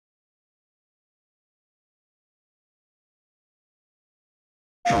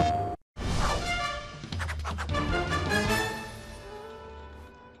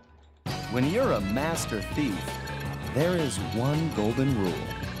When you're a master thief, there is one golden rule.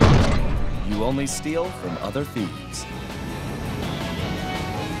 You only steal from other thieves.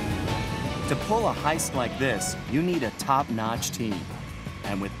 To pull a heist like this, you need a top-notch team.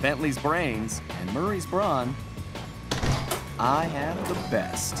 And with Bentley's brains and Murray's brawn, I have the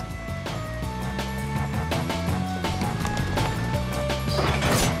best.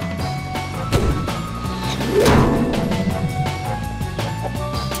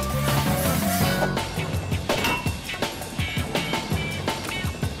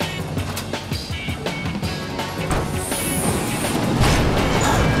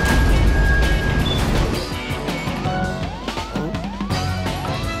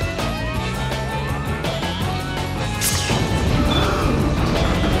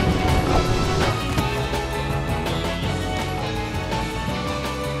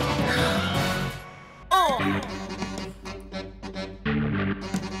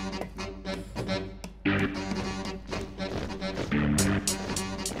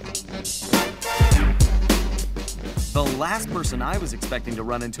 The last person I was expecting to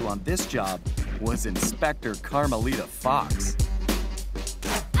run into on this job was Inspector Carmelita Fox.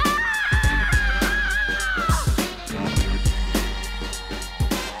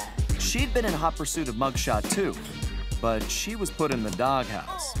 She'd been in hot pursuit of Mugshot too, but she was put in the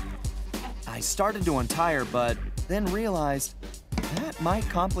doghouse. I started to untie her, but then realized that might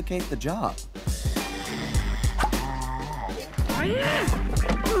complicate the job.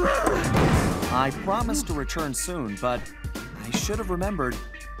 I promised to return soon, but I should have remembered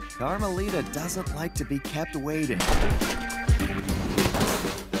Carmelita doesn't like to be kept waiting.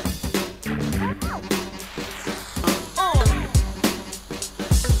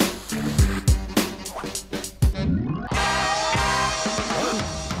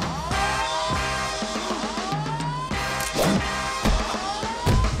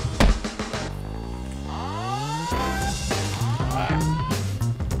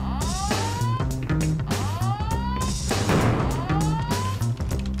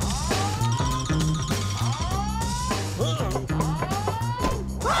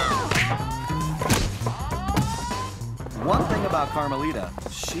 One thing about Carmelita,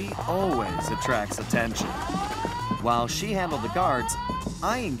 she always attracts attention. While she handled the guards,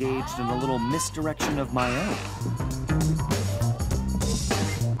 I engaged in a little misdirection of my own.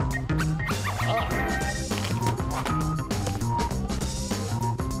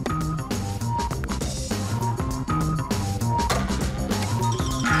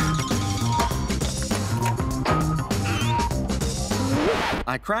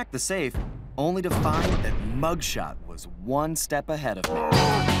 I cracked the safe, only to find that Mugshot was one step ahead of me.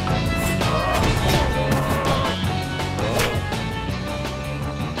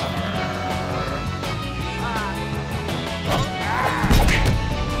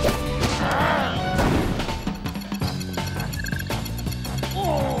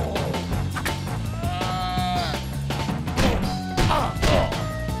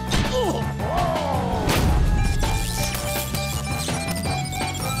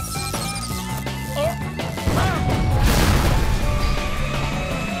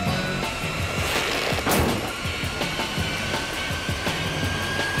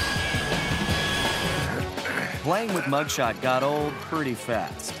 Playing with Mugshot got old pretty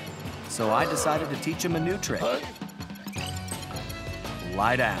fast, so I decided to teach him a new trick.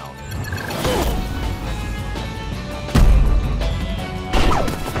 Lie down.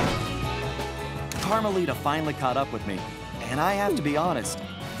 Carmelita finally caught up with me, and I have to be honest,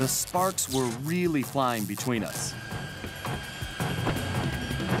 the sparks were really flying between us.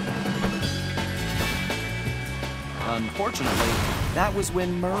 Unfortunately, that was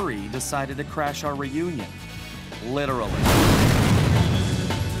when Murray decided to crash our reunion. Literally.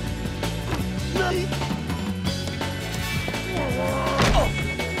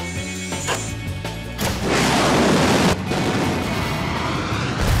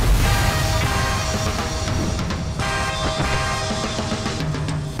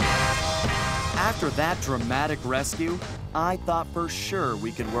 After that dramatic rescue, I thought for sure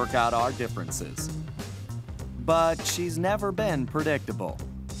we could work out our differences. But she's never been predictable.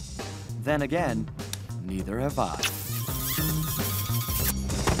 Then again, neither have I.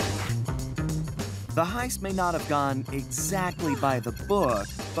 The heist may not have gone exactly by the book,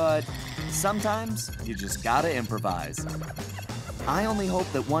 but sometimes you just gotta improvise. I only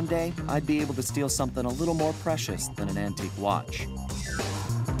hope that one day I'd be able to steal something a little more precious than an antique watch.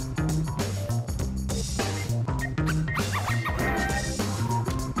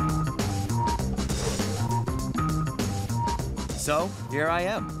 So, here I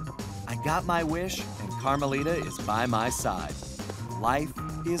am. I got my wish, and Carmelita is by my side. Life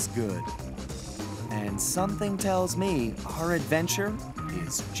is good. And something tells me our adventure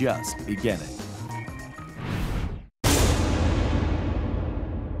is just beginning.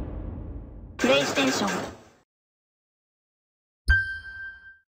 PlayStation